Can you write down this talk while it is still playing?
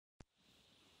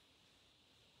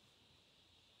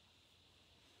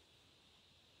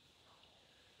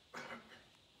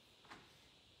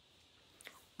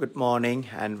Good morning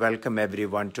and welcome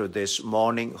everyone to this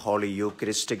morning Holy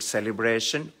Eucharistic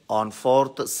celebration on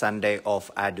fourth Sunday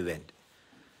of Advent.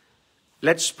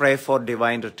 Let's pray for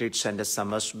divine retreats and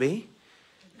Summersby.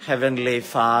 Heavenly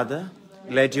Father,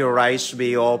 let your eyes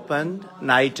be opened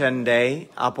night and day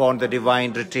upon the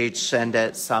divine retreats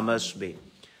and Summersby.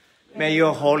 May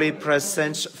your holy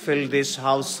presence fill this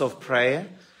house of prayer.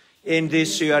 In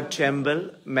this your temple,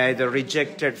 may the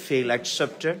rejected feel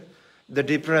accepted, the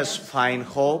depressed find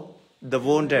hope, the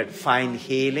wounded find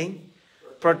healing.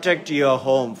 Protect your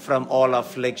home from all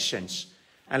afflictions,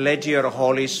 and let your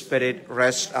Holy Spirit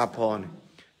rest upon it.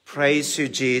 Praise you,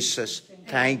 Jesus.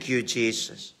 Thank you,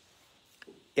 Jesus.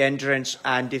 Entrance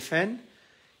and defend.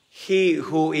 He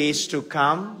who is to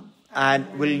come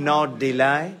and will not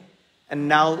delay, and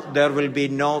now there will be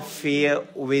no fear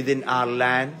within our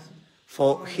land,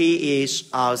 for he is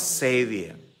our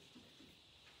Savior.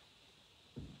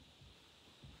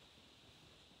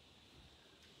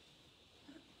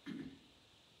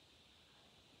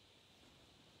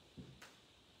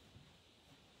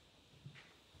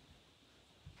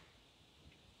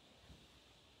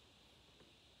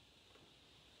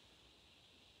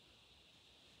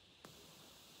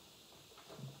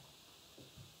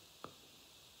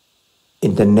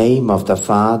 In the name of the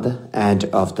Father, and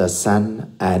of the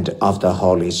Son, and of the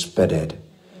Holy Spirit.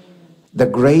 The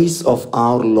grace of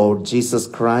our Lord Jesus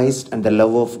Christ, and the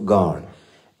love of God,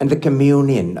 and the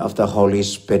communion of the Holy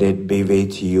Spirit be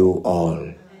with you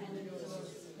all.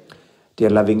 Dear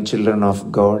loving children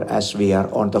of God, as we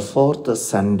are on the fourth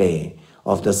Sunday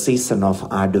of the season of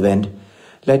Advent,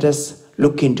 let us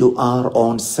look into our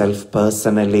own self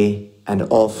personally and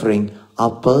offering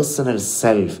our personal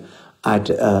self at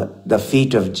the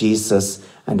feet of Jesus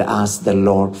and ask the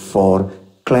Lord for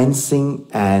cleansing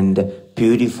and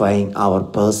purifying our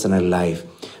personal life,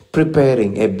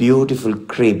 preparing a beautiful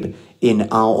crib in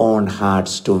our own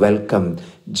hearts to welcome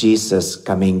Jesus'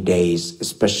 coming days,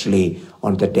 especially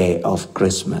on the day of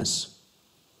Christmas.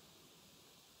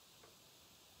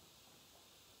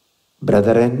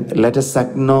 Brethren, let us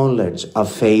acknowledge our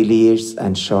failures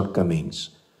and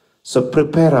shortcomings. So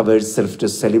prepare ourselves to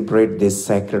celebrate this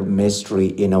sacred mystery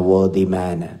in a worthy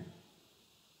manner.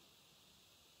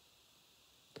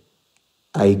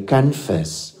 I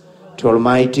confess to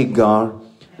Almighty God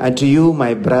and to you,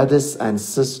 my brothers and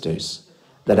sisters,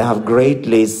 that I have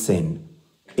greatly sinned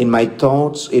in my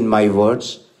thoughts, in my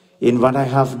words, in what I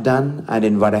have done and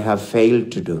in what I have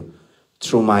failed to do,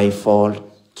 through my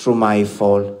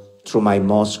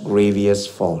most grievous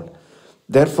fault.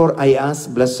 Therefore, I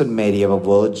ask Blessed Mary, our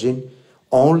Virgin,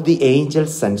 all the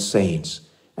angels and saints,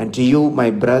 and to you,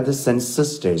 my brothers and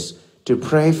sisters, to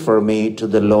pray for me to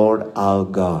the Lord our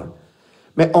God.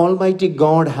 May Almighty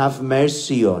God have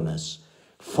mercy on us,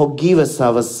 forgive us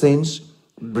our sins,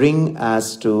 bring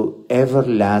us to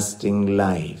everlasting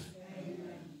life.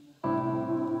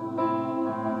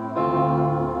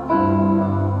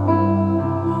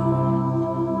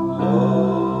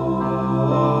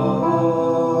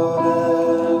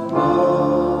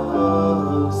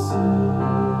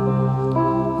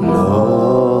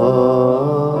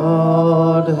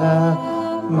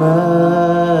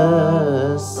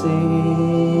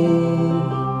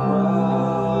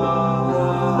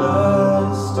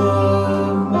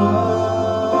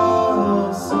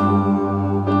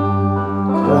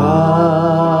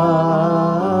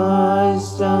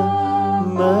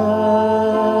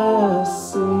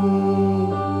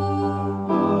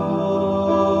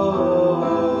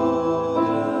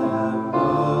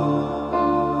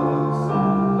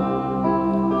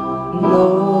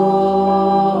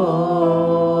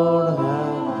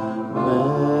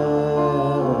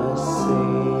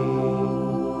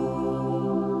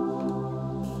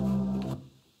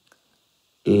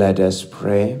 Let us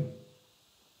pray.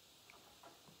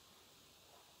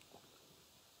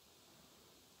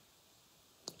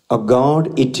 O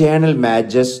God, eternal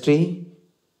majesty,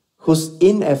 whose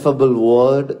ineffable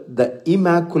word the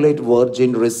Immaculate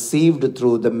Virgin received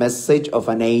through the message of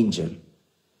an angel,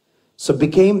 so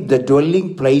became the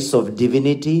dwelling place of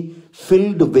divinity,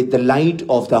 filled with the light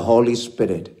of the Holy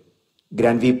Spirit.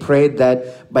 Grant, we pray,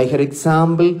 that by her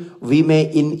example we may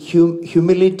in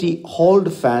humility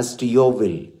hold fast to your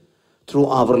will, through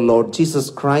our Lord Jesus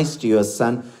Christ, your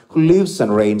Son, who lives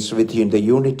and reigns with you in the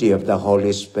unity of the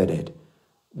Holy Spirit,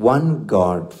 one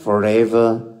God,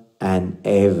 forever and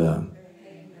ever.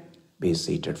 Amen. Be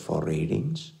seated for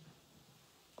readings.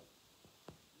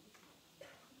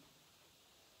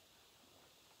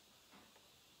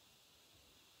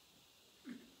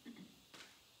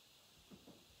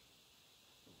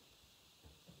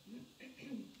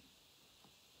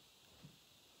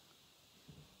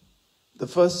 The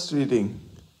first reading,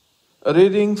 a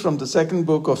reading from the second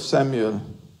book of Samuel.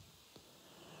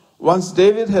 Once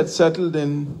David had settled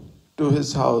into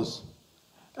his house,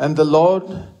 and the Lord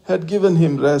had given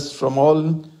him rest from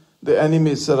all the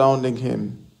enemies surrounding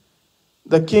him,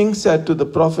 the king said to the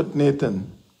prophet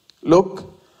Nathan,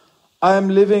 "Look, I am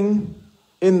living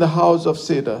in the house of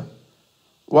cedar,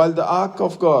 while the ark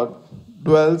of God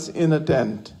dwells in a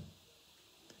tent."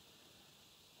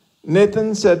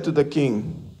 Nathan said to the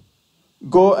king,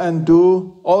 "Go and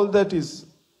do all that is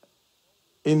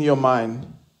in your mind,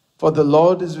 for the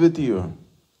Lord is with you."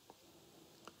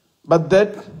 But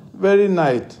that very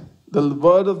night, the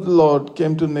word of the Lord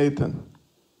came to Nathan.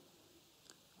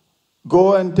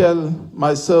 "Go and tell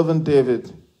my servant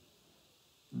David,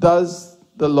 thus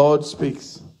the Lord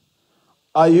speaks,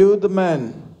 are you the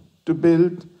man to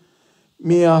build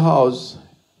me a house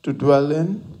to dwell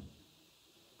in?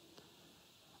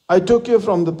 I took you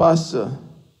from the pasture,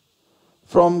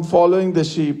 from following the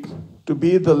sheep, to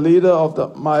be the leader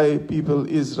of my people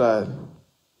Israel.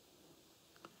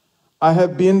 I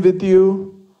have been with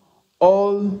you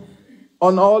on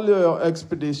all your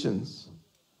expeditions.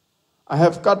 I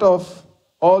have cut off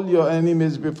all your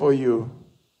enemies before you.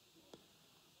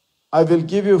 I will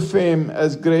give you fame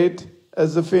as great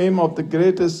as the fame of the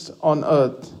greatest on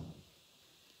earth.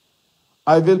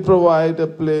 I will provide a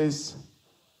place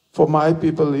for my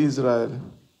people Israel.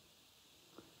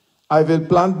 I will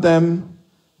plant them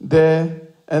there,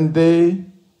 and they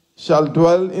shall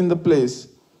dwell in the place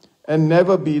and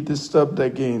never be disturbed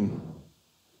again.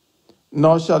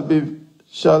 Nor shall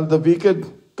the wicked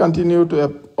continue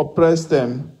to oppress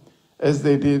them as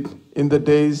they did in the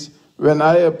days when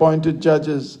I appointed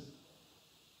judges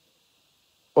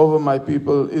over my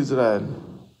people Israel.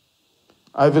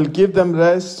 I will give them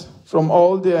rest from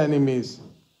all their enemies.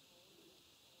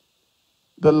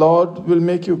 The Lord will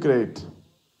make you great.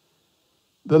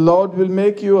 The Lord will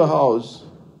make you a house.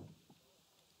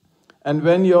 And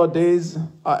when your days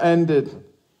are ended,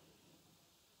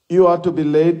 you are to be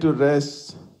laid to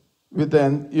rest with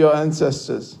your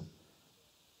ancestors.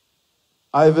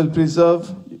 I will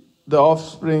preserve the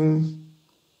offspring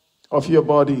of your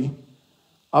body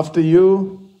after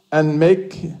you and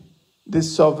make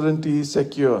this sovereignty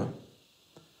secure.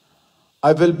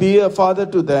 I will be a father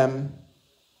to them,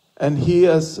 and he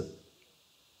a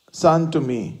son to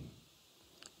me.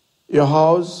 Your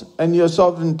house and your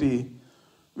sovereignty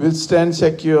will stand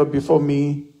secure before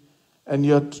me, and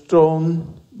your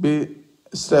throne be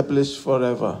established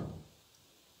forever."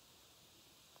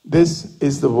 This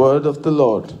is the word of the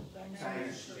Lord.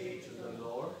 Thanks be to the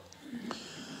Lord.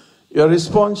 Your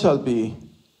response shall be,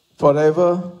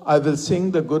 "Forever I will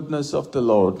sing the goodness of the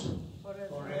Lord."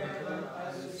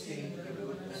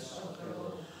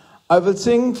 I will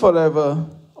sing forever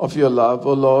of your love,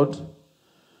 O Lord.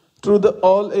 Through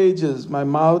all ages my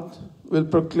mouth will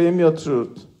proclaim your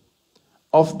truth.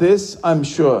 Of this I'm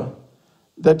sure,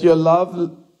 that your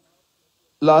love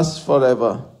lasts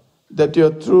forever, that your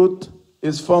truth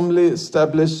is firmly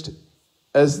established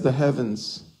as the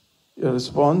heavens. Your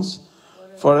response,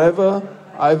 "Forever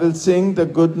I will sing the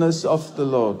goodness of the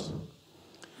Lord."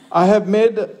 I have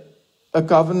made a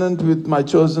covenant with my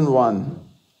chosen one.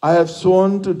 I have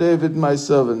sworn to David my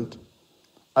servant,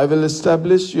 I will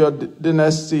establish your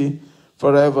dynasty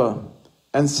forever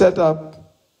and set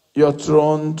up your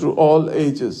throne through all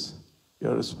ages.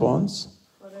 Your response?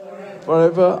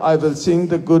 Forever I will sing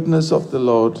the goodness of the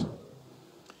Lord.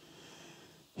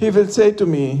 He will say to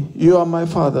me, "You are my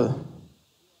Father,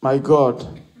 my God,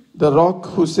 the rock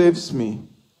who saves me."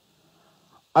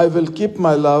 I will keep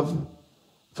my love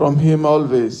from him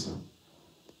always.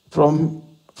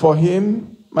 For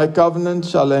him my covenant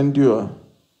shall endure.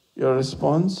 Your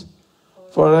response?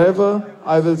 Forever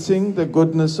I will sing the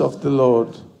goodness of the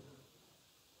Lord.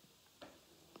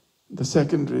 The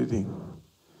second reading.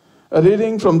 A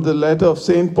reading from the letter of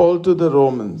St. Paul to the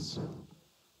Romans.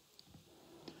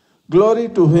 Glory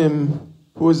to him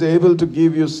who is able to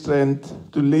give you strength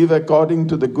to live according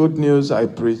to the good news I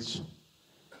preach,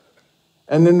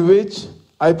 and in which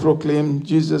I proclaim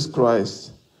Jesus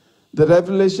Christ, the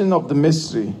revelation of the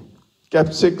mystery,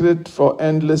 kept secret for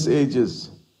endless ages,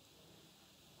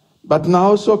 but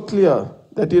now so clear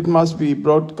that it must be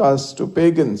broadcast to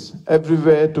pagans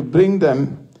everywhere to bring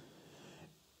them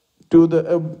to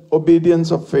the obedience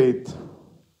of faith.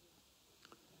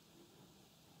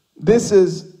 This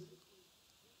is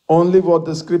only what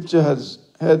the scripture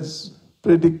has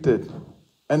predicted,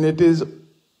 and it is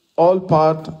all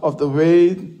part of the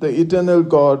way the eternal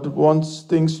God wants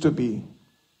things to be.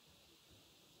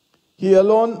 He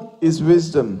alone is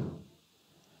wisdom.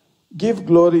 Give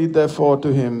glory, therefore,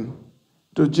 to him,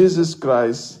 to Jesus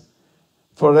Christ,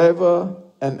 forever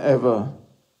and ever.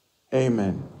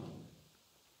 Amen.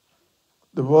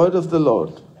 The word of the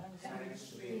Lord.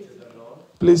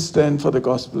 Please stand for the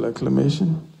gospel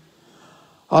acclamation.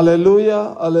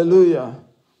 Hallelujah, hallelujah.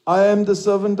 I am the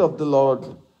servant of the Lord.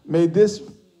 May his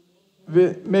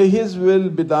will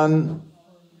be done.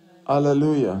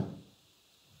 Hallelujah.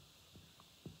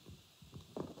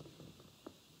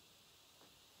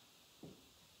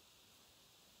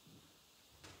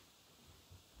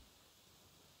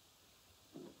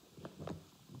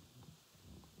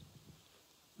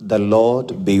 The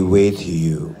Lord be with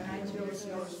you.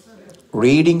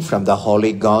 Reading from the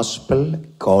Holy Gospel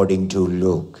according to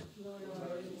Luke.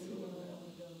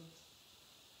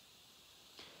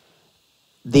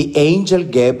 The angel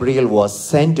Gabriel was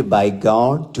sent by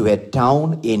God to a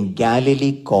town in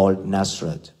Galilee called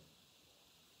Nazareth,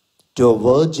 to a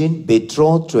virgin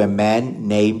betrothed to a man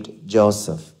named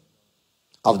Joseph,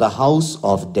 of the house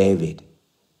of David.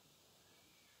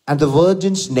 And the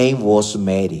virgin's name was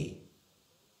Mary.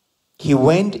 He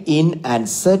went in and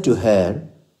said to her,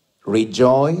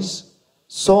 "Rejoice,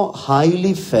 so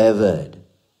highly favored.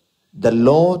 The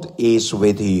Lord is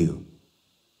with you."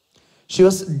 She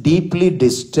was deeply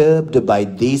disturbed by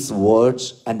these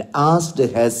words and asked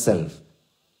herself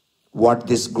what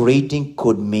this greeting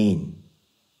could mean.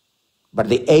 But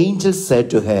the angel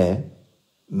said to her,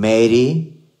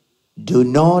 "Mary, do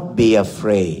not be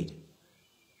afraid.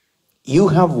 You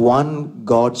have won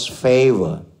God's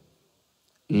favor.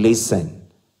 Listen.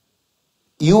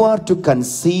 You are to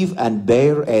conceive and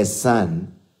bear a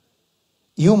son.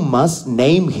 You must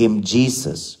name him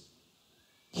Jesus.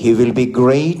 He will be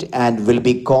great and will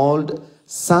be called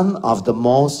Son of the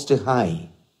Most High.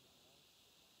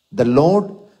 The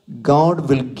Lord God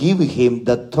will give him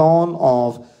the throne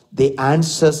of the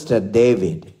ancestor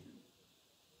David.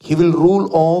 He will rule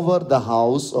over the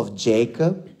house of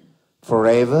Jacob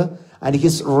forever, and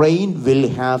his reign will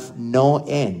have no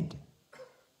end."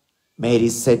 Mary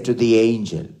said to the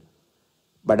angel,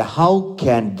 "But how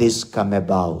can this come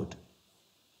about,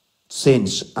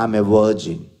 since I'm a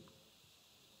virgin?"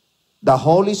 "The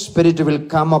Holy Spirit will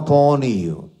come upon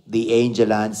you," the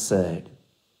angel answered,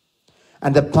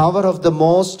 "and the power of the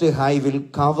Most High will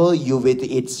cover you with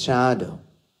its shadow.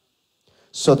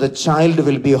 So the child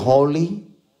will be holy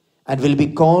and will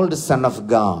be called Son of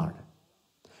God.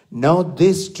 Now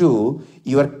this too,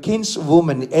 your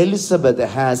kinswoman Elizabeth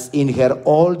has in her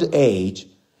old age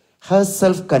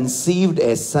herself conceived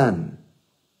a son.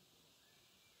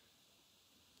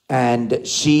 And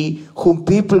she whom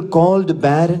people called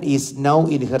barren is now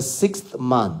in her 6th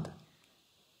month.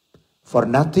 For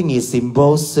nothing is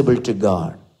impossible to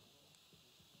God."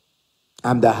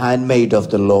 "I'm the handmaid of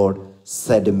the Lord,"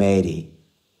 said Mary.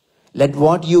 "Let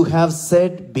what you have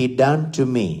said be done to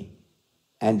me."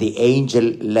 And the angel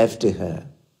left her.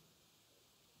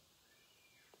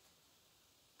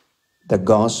 The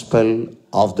Gospel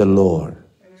of the Lord.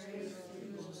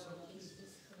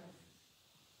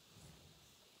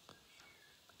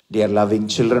 Dear loving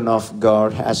children of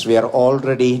God, as we are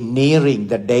already nearing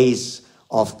the days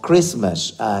of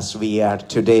Christmas, as we are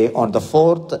today on the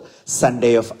 4th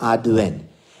Sunday of Advent,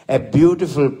 a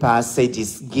beautiful passage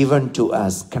is given to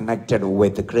us connected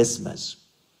with Christmas.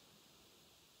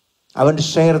 I want to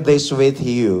share this with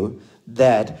you,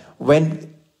 that when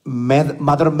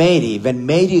Mother Mary, when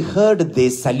Mary heard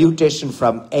this salutation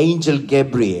from Angel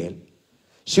Gabriel,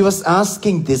 she was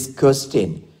asking this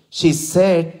question. She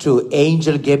said to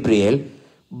Angel Gabriel,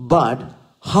 "But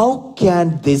how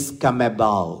can this come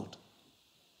about?"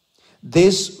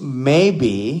 This may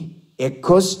be a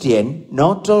question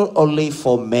not only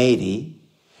for Mary.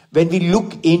 When we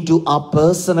look into our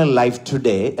personal life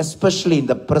today, especially in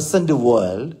the present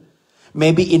world,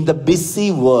 maybe in the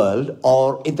busy world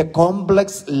or in the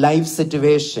complex life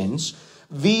situations,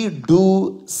 we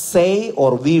do say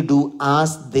or we do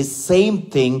ask the same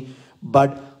thing,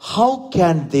 but how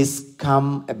can this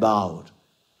come about?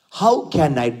 How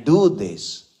can I do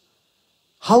this?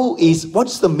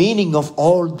 What's the meaning of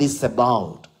all this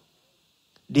about?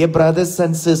 Dear brothers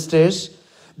and sisters,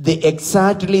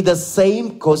 exactly the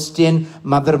same question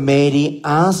Mother Mary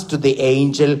asked to the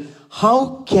angel,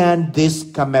 how can this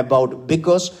come about?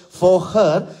 Because for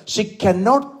her, she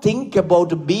cannot think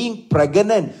about being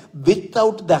pregnant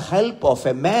without the help of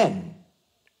a man.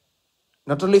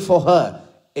 Not only for her,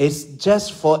 it's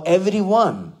just for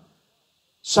everyone.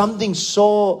 Something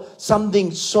so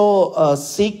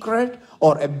secret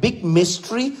or a big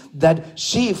mystery that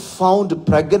she found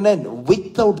pregnant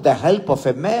without the help of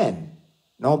a man.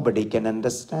 Nobody can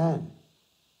understand.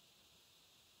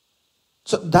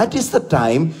 So that is the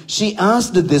time she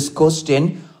asked this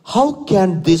question, how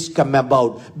can this come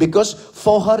about? Because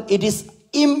for her it is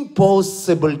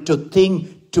impossible to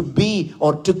think, to be,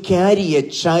 or to carry a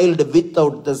child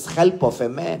without the help of a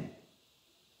man.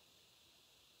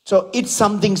 So it's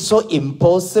something so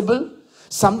impossible,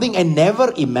 something I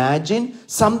never imagined,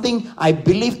 something I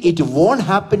believe it won't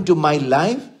happen to my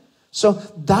life. So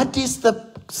that is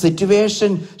the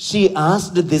situation. She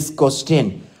asked this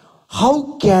question.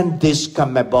 How can this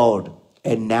come about?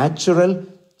 A natural,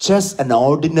 just an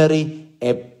ordinary,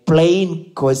 a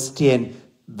plain question,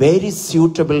 very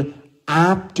suitable,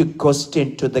 apt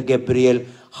question to the Gabriel.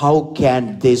 How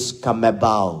can this come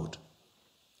about?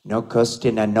 No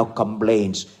question and no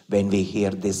complaints when we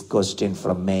hear this question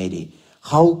from Mary.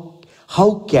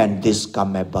 How can this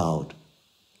come about?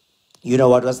 You know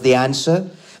what was the answer?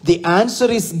 The answer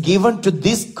is given to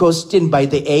this question by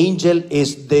the angel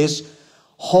is this: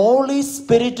 Holy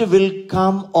Spirit will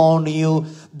come on you.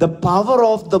 The power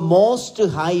of the Most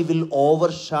High will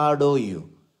overshadow you.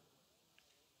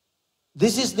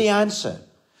 This is the answer.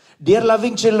 Dear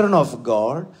loving children of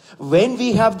God, when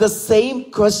we have the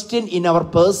same question in our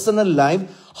personal life,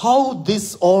 how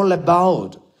this all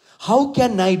about? How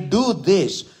can I do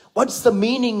this? What's the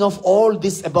meaning of all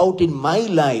this about in my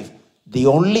life? The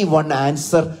only one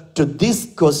answer to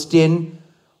this question: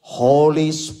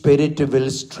 Holy Spirit will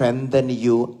strengthen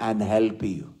you and help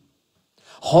you.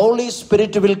 Holy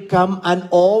Spirit will come and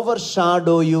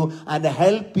overshadow you and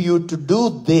help you to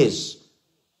do this.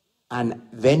 And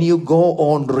when you go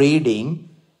on reading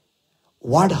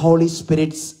what Holy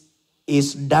Spirit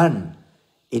is done,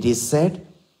 it is said,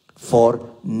 for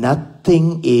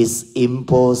nothing is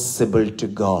impossible to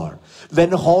God.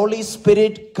 When Holy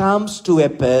Spirit comes to a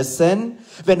person,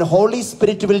 when Holy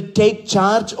Spirit will take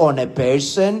charge on a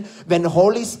person, when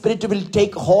Holy Spirit will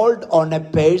take hold on a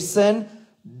person,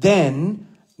 then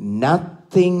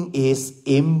nothing is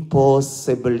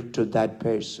impossible to that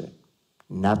person.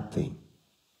 Nothing.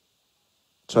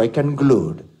 So I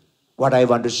conclude what I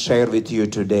want to share with you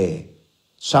today.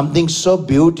 Something so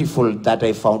beautiful that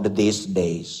I found these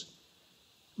days.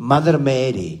 Mother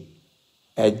Mary,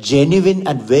 a genuine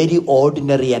and very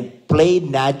ordinary and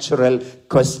plain natural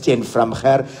question from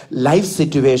her life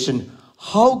situation.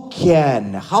 How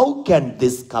can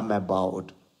this come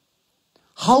about?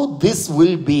 How this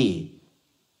will be?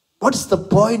 What's the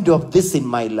point of this in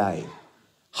my life?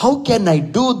 How can I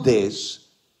do this?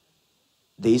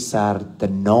 These are the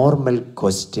normal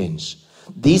questions.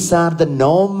 These are the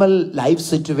normal life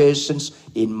situations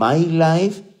in my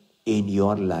life, in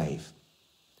your life.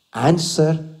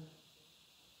 Answer,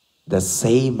 the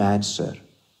same answer.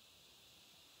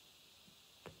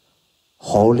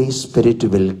 Holy Spirit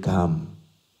will come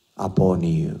upon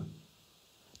you.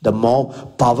 The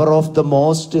power of the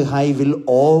Most High will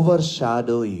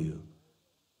overshadow you.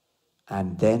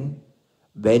 And then,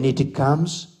 when it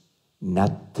comes,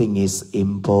 nothing is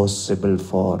impossible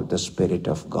for the Spirit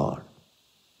of God.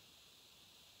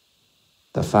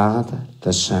 The Father,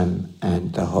 the Son,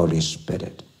 and the Holy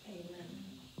Spirit. Amen.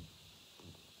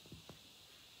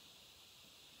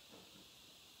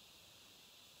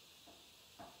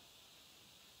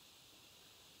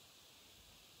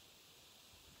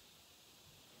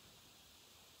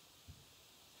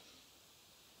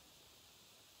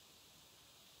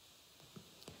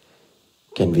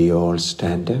 Can we all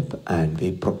stand up and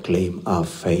we proclaim our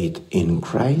faith in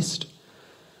Christ?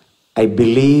 I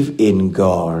believe in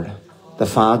God, the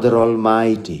Father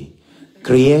Almighty,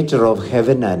 creator of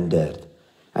heaven and earth,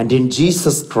 and in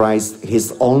Jesus Christ,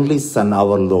 his only Son,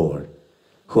 our Lord,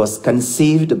 who was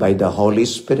conceived by the Holy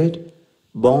Spirit,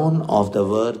 born of the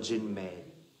Virgin Mary,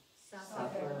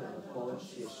 suffered under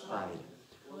Pontius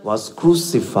Pilate, was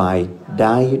crucified,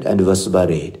 died, and was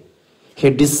buried. He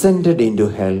descended into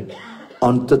hell.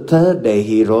 On the third day,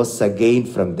 he rose again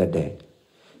from the dead.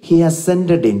 He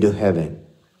ascended into heaven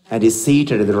and is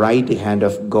seated at the right hand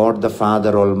of God the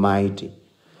Father Almighty.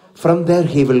 From there,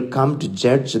 he will come to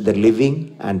judge the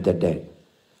living and the dead.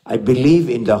 I believe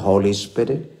in the Holy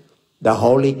Spirit, the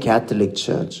Holy Catholic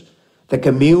Church, the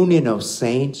communion of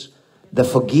saints, the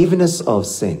forgiveness of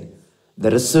sin, the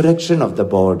resurrection of the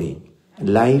body,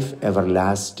 and life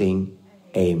everlasting.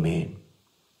 Amen.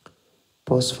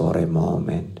 Pause for a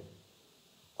moment.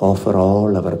 Offer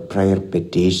all our prayer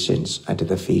petitions at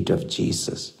the feet of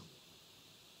Jesus.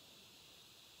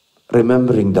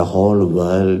 Remembering the whole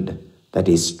world that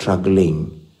is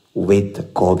struggling with the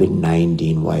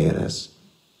COVID-19 virus.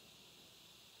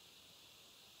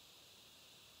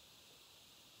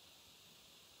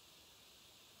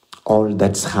 All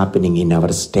that's happening in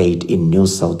our state in New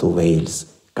South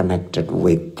Wales connected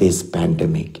with this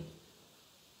pandemic.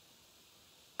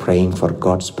 Praying for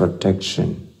God's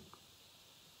protection.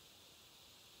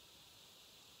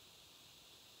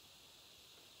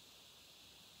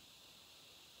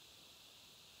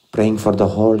 praying for the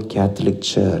whole Catholic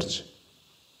Church,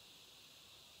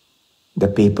 the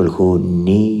people who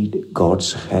need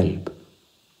God's help.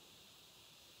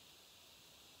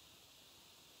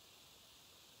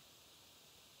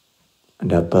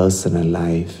 And our personal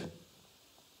life,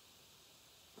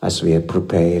 as we are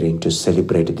preparing to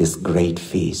celebrate this great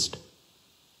feast.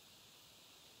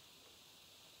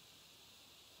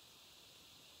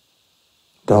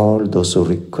 To all those who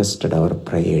requested our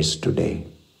prayers today,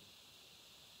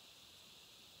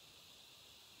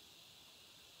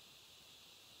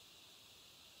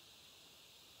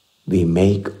 we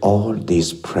make all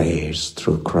these prayers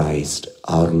through Christ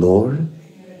our Lord.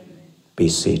 Be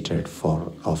seated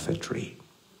for offertory.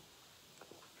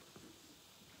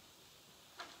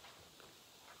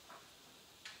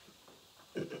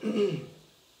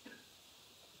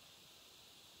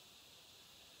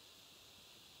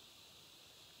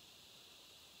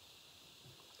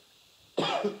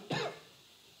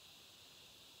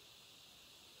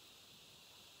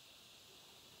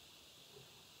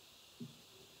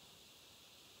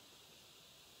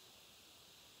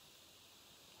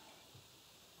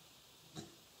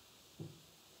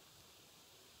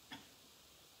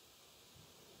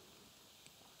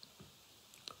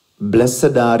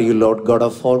 Blessed are you, Lord God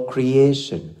of all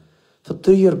creation, for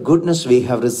through your goodness we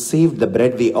have received the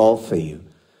bread we offer you.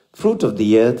 Fruit of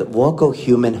the earth, work of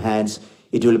human hands,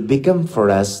 it will become for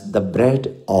us the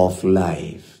bread of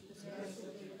life.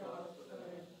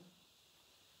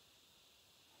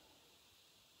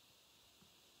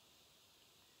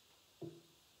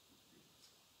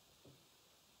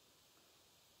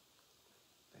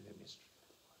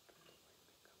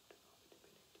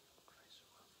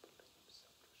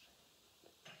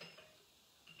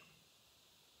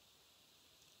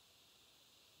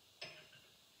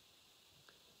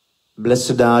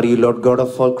 Blessed are you, Lord God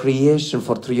of all creation,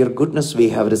 for through your goodness we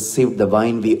have received the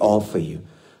wine we offer you.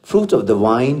 Fruit of the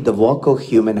vine, the work of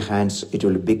human hands, it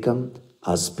will become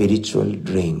our spiritual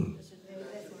drink.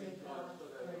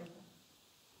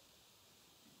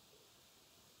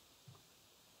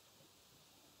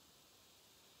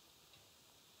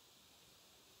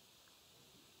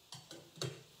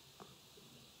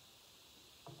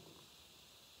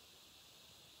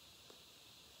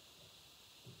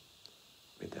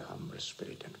 With a humble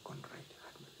spirit and contrite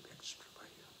heart will be extra by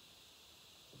you.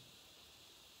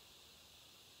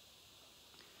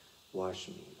 Wash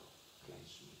me, Lord,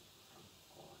 cleanse me from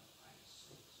all my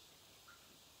sins.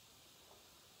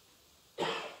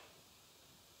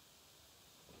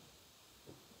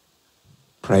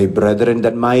 Pray, brethren,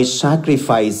 that my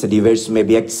sacrifice and yours may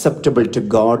be acceptable to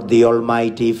God, the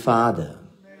Almighty Father.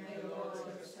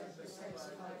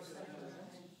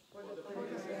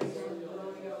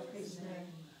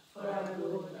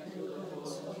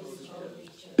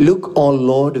 Look, O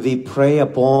Lord, we pray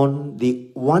upon the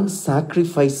one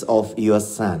sacrifice of your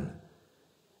Son,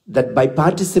 that by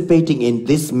participating in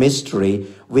this mystery,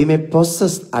 we may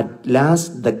possess at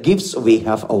last the gifts we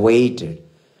have awaited,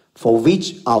 for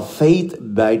which our faith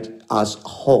bids us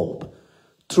hope,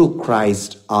 through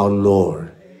Christ our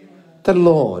Lord. The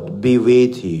Lord be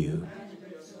with you.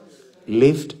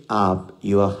 Lift up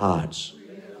your hearts.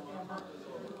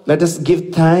 Let us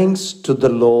give thanks to the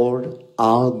Lord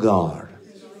our God.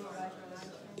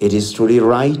 It is truly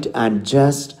right and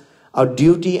just, our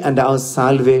duty and our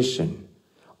salvation,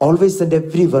 always and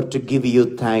everywhere to give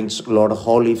you thanks, Lord,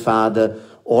 Holy Father,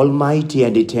 Almighty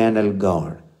and eternal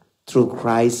God, through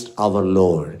Christ our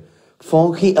Lord.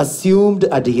 For he assumed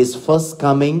at his first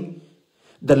coming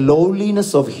the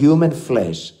lowliness of human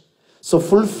flesh, so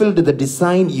fulfilled the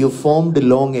design you formed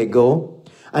long ago,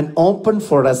 and opened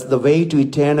for us the way to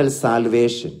eternal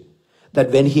salvation,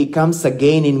 that when he comes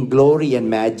again in glory and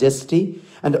majesty,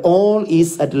 and all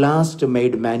is at last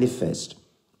made manifest,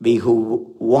 we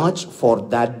who watch for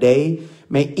that day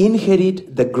may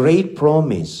inherit the great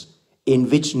promise in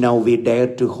which now we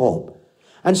dare to hope.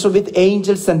 And so with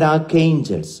angels and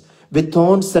archangels, with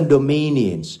thrones and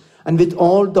dominions, and with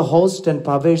all the host and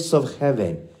powers of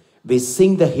heaven, we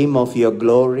sing the hymn of your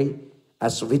glory,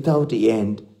 as without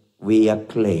end we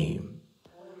acclaim.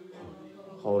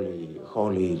 Holy,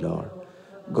 holy Lord,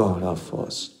 God of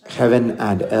hosts, heaven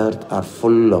and earth are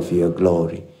full of your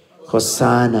glory.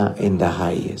 Hosanna in the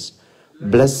highest.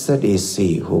 Blessed is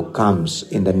he who comes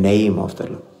in the name of the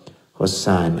Lord.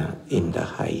 Hosanna in the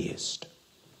highest.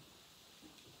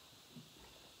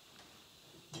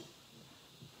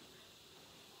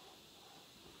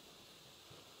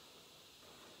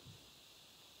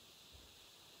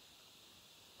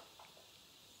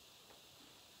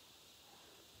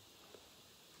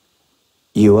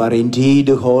 You are indeed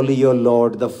holy, O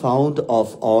Lord, the fount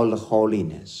of all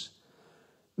holiness.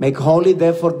 Make holy,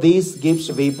 therefore, these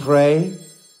gifts, we pray,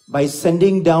 by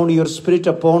sending down your Spirit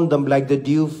upon them like the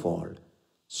dewfall,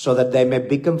 so that they may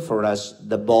become for us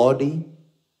the body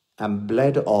and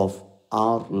blood of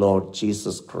our Lord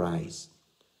Jesus Christ.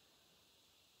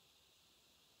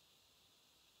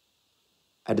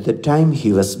 At the time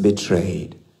he was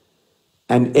betrayed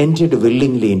and entered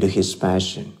willingly into his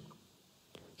passion,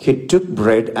 he took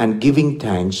bread and giving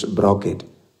thanks, broke it,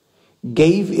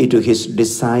 gave it to his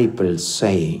disciples,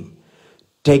 saying,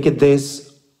 "Take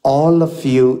this, all of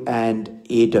you, and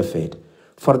eat of it,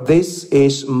 for this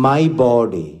is my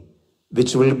body,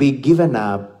 which will be given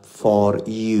up for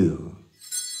you."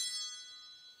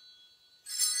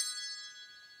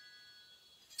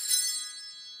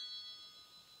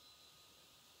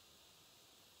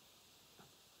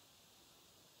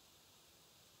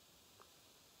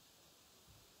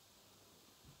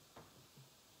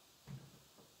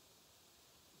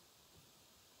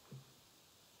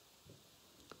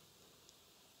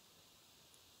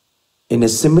 In a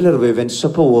similar way, when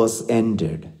supper was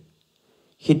ended,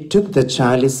 he took the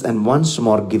chalice and once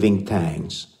more giving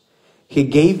thanks, he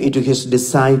gave it to his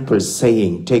disciples,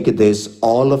 saying, "Take this,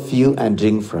 all of you, and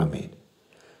drink from it.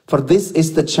 For this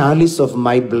is the chalice of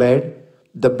my blood,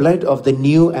 the blood of the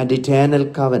new and eternal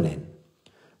covenant,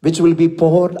 which will be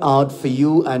poured out for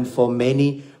you and for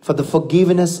many for the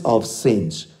forgiveness of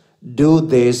sins. Do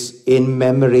this in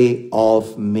memory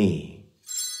of me."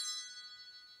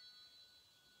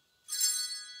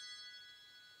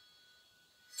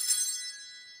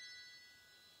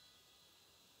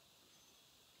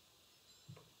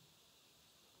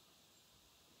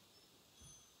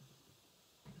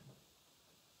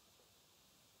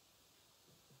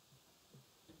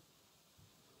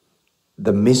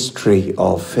 The mystery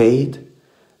of faith,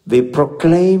 we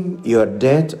proclaim your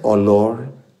death, O Lord,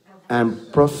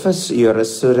 and profess your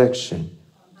resurrection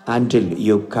until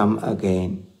you come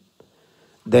again.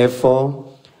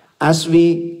 Therefore, as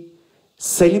we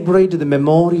celebrate the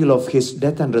memorial of his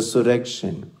death and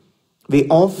resurrection, we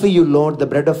offer you, Lord, the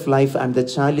bread of life and the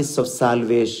chalice of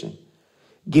salvation,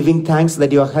 giving thanks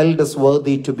that you have held us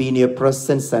worthy to be in your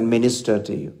presence and minister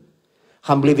to you.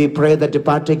 Humbly we pray that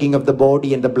partaking of the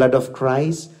body and the blood of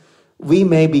Christ, we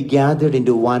may be gathered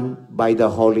into one by the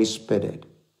Holy Spirit.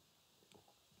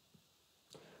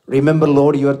 Remember,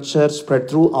 Lord, your church spread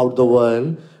throughout the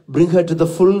world. Bring her to the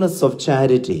fullness of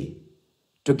charity,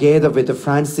 together with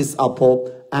Francis our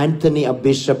Pope, Anthony our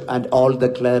Bishop, and all the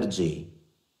clergy.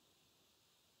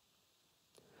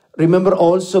 Remember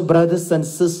also brothers and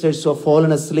sisters who have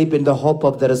fallen asleep in the hope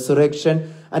of the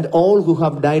resurrection, and all who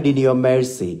have died in your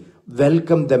mercy.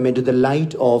 Welcome them into the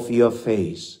light of your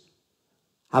face.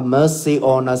 Have mercy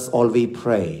on us all, we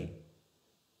pray.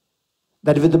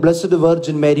 That with the Blessed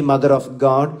Virgin Mary, Mother of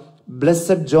God,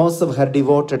 blessed Joseph, her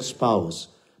devoted spouse,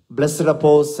 blessed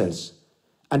apostles,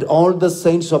 and all the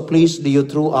saints who have pleased you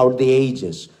throughout the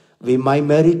ages, we might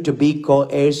merit to be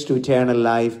co-heirs to eternal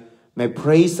life, may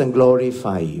praise and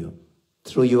glorify you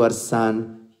through your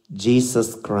Son,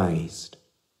 Jesus Christ.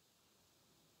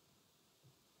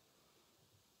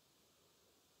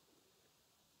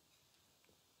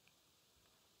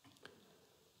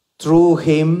 Through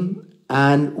him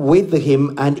and with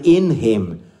him and in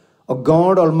him, O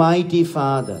God Almighty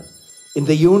Father, in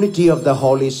the unity of the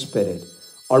Holy Spirit,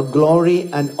 all glory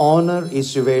and honor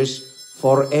is yours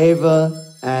forever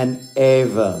and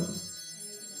ever.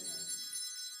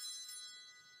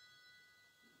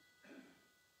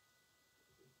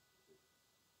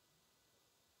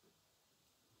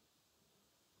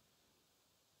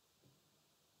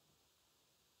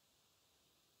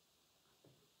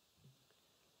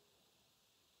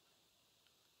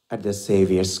 At the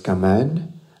Saviour's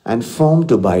command and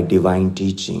formed by divine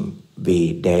teaching,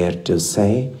 we dare to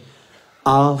say,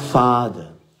 Our Father,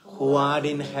 who art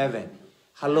in heaven,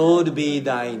 hallowed be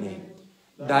thy name.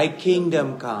 Thy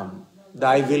kingdom come,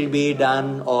 thy will be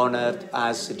done on earth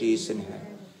as it is in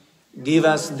heaven. Give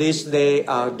us this day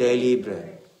our daily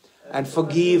bread, and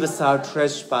forgive us our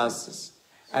trespasses,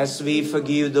 as we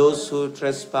forgive those who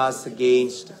trespass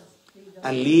against us.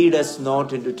 And lead us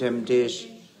not into temptation,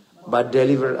 but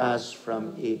deliver us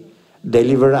from evil.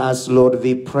 Deliver us, Lord,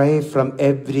 we pray, from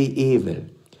every evil.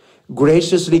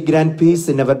 Graciously grant peace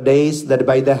in our days, that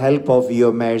by the help of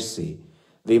your mercy,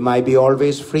 we might be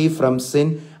always free from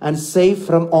sin and safe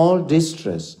from all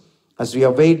distress, as we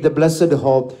await the blessed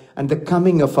hope and the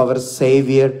coming of our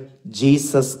Savior,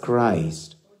 Jesus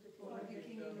Christ.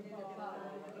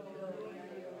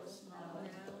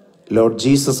 Lord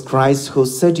Jesus Christ, who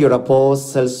said your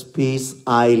apostles, peace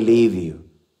I leave you,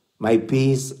 my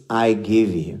peace I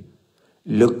give you.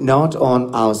 Look not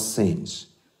on our sins,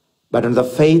 but on the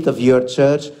faith of your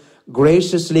church,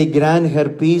 graciously grant her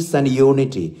peace and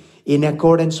unity in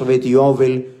accordance with your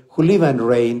will, who live and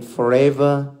reign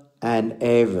forever and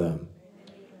ever.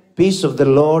 Peace of the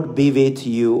Lord be with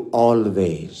you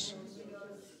always.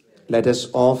 Let us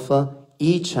offer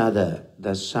each other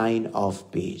the sign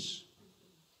of peace.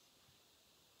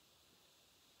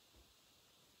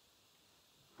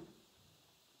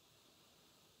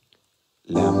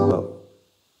 Lamb of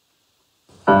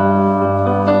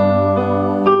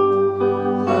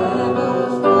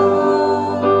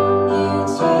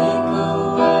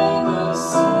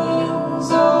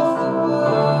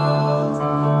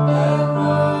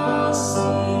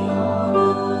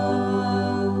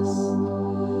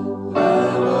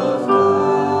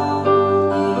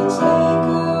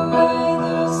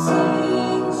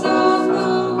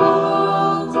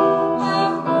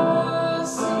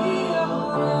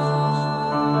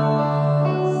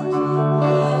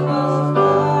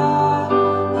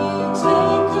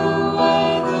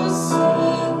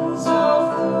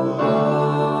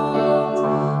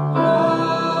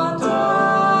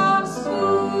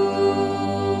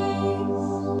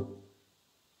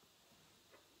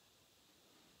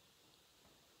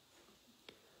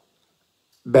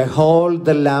Behold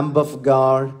the Lamb of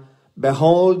God.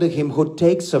 Behold him who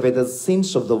takes away the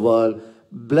sins of the world.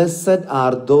 Blessed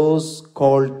are those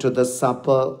called to the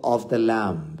supper of the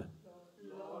Lamb.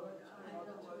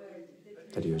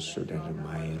 That you should enter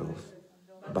my roof,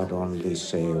 but only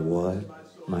say a word,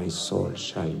 my soul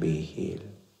shall be healed.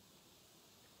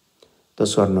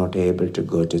 Those who are not able to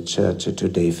go to church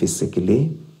today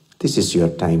physically, this is your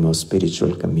time of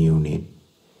spiritual communion.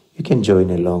 You can join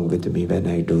along with me when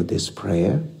I do this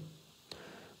prayer.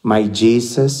 My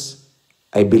Jesus,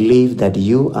 I believe that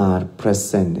you are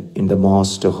present in the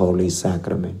most holy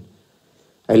sacrament.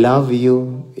 I love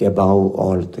you above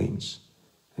all things,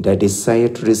 and I desire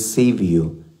to receive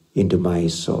you into my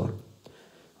soul.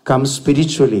 Come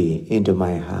spiritually into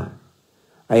my heart.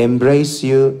 I embrace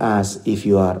you as if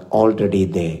you are already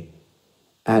there,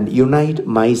 and unite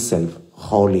myself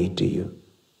wholly to you.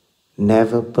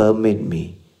 Never permit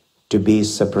me to be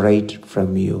separate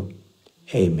from you.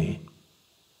 Amen.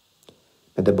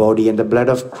 May the body and the blood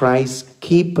of Christ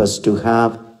keep us to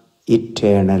have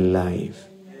eternal life.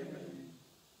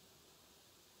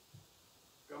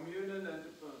 Communion and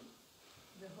affirm.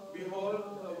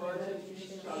 Behold, a virgin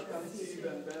shall conceive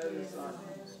and bear a son,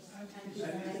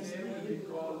 and his name will be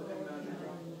called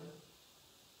Emmanuel.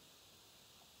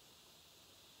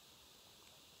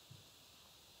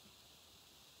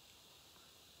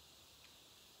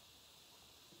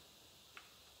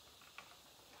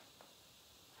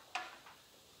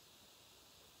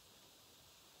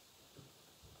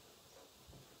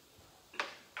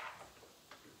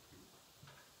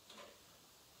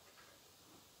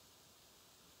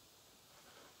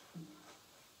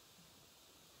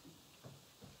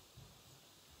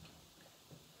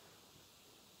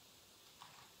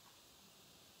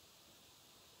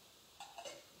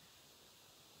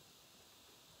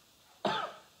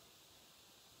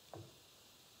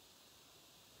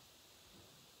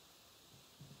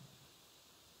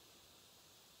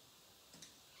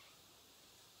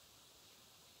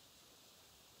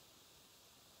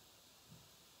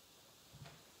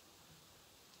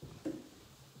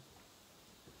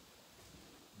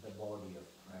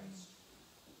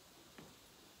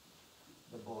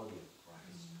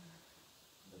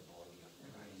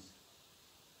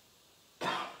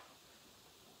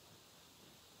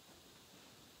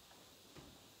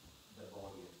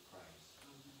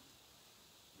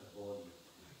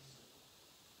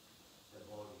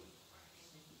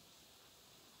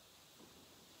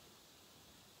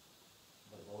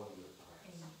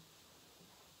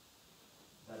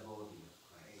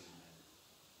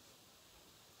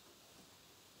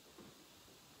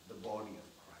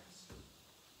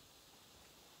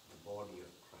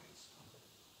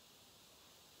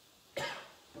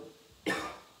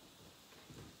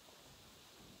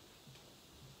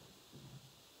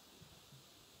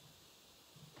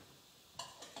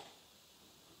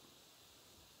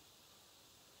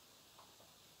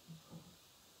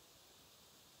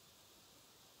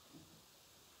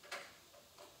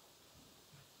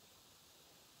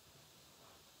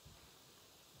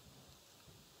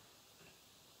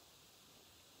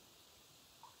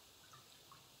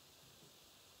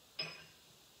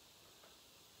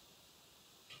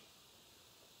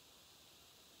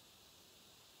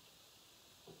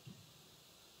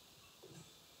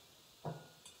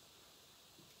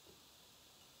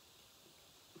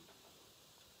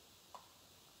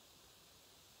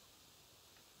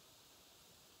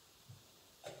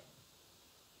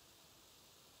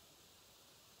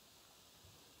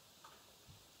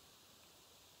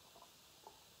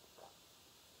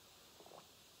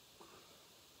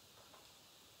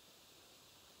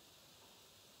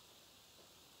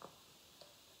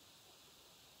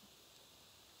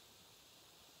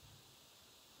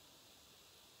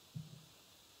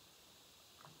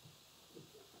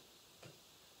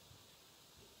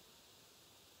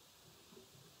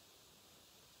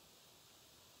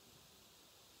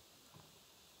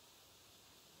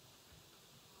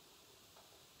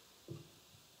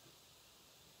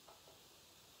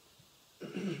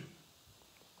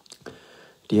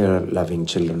 Dear loving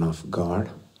children of God,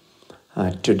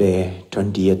 today,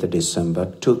 20th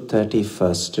December to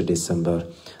 31st December,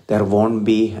 there won't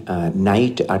be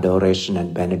night adoration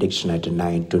and benediction at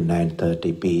 9 to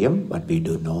 9:30 p.m., what we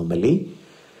do normally.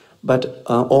 But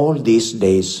all these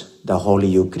days, the Holy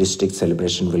Eucharistic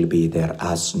celebration will be there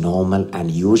as normal and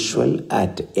usual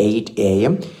at 8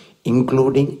 a.m.,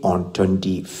 including on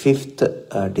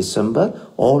 25th December,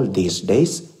 all these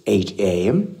days, 8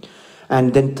 a.m.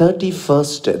 And then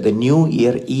 31st, the New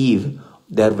Year Eve,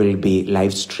 there will be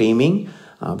live streaming.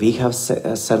 We have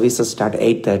services start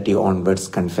 8:30 onwards,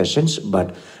 confessions, but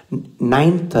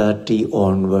 9:30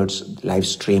 onwards, live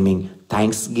streaming,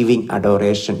 Thanksgiving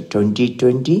Adoration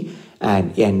 2020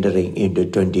 and entering into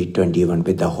 2021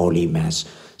 with the Holy Mass.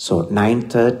 So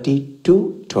 9:30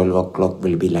 to 12 o'clock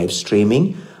will be live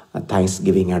streaming,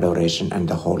 Thanksgiving Adoration and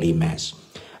the Holy Mass.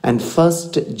 And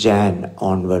 1st Jan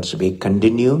onwards, we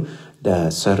continue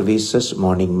the services,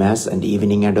 morning mass and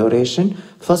evening adoration.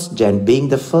 1st Jan being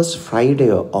the first Friday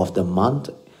of the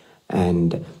month,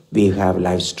 and we have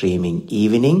live streaming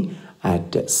evening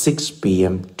at 6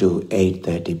 p.m. to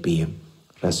 8:30 p.m.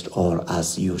 Rest all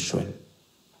as usual.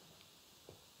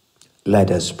 Let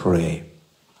us pray.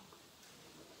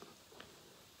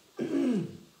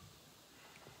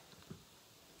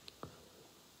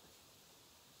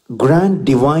 Grant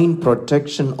divine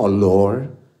protection, O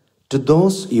Lord, to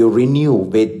those you renew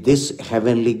with this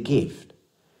heavenly gift,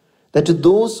 that to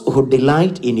those who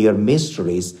delight in your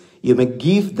mysteries, you may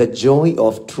give the joy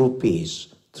of true peace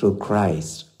through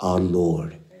Christ our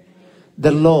Lord.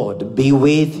 The Lord be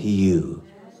with you.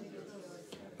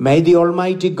 May the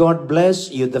Almighty God bless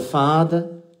you, the Father,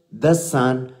 the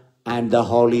Son, and the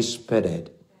Holy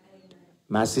Spirit.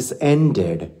 Mass is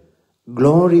ended.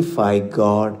 Glorify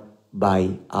God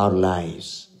by our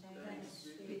lives.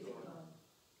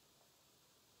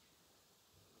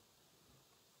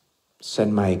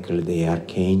 Saint Michael the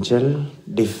Archangel,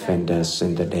 defend us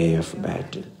in the day of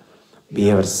battle.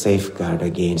 Be our safeguard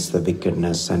against the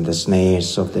wickedness and the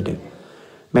snares of the devil.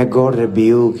 May God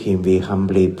rebuke him, we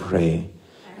humbly pray.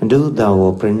 And do thou,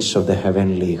 O Prince of the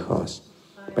heavenly host,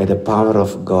 by the power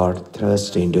of God,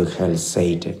 thrust into hell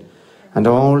Satan and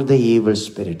all the evil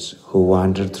spirits who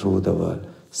wander through the world,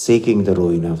 seeking the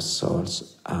ruin of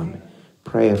souls. Amen.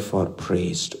 Prayer for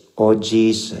priest. O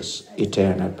Jesus,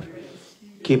 eternal priest,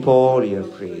 keep all your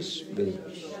priests with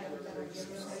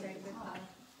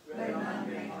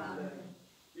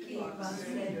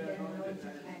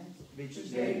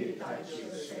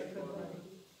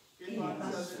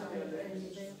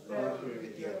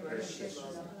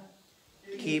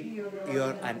keep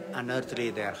your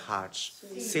unearthly their hearts,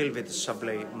 sealed with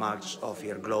sublime marks of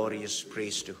your glorious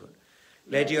priesthood.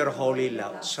 Let your holy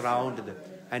love surround them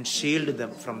and shield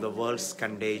them from the world's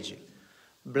contagion.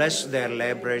 Bless their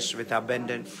labors with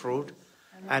abundant fruit,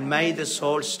 and may the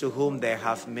souls to whom they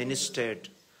have ministered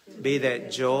be their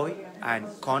joy and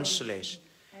consolation,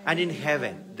 and in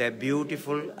heaven their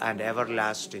beautiful and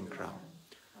everlasting crown.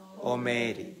 O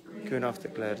Mary, Queen of the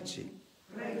clergy,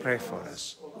 pray for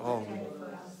us. O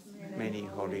many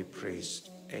holy priests.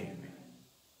 Amen.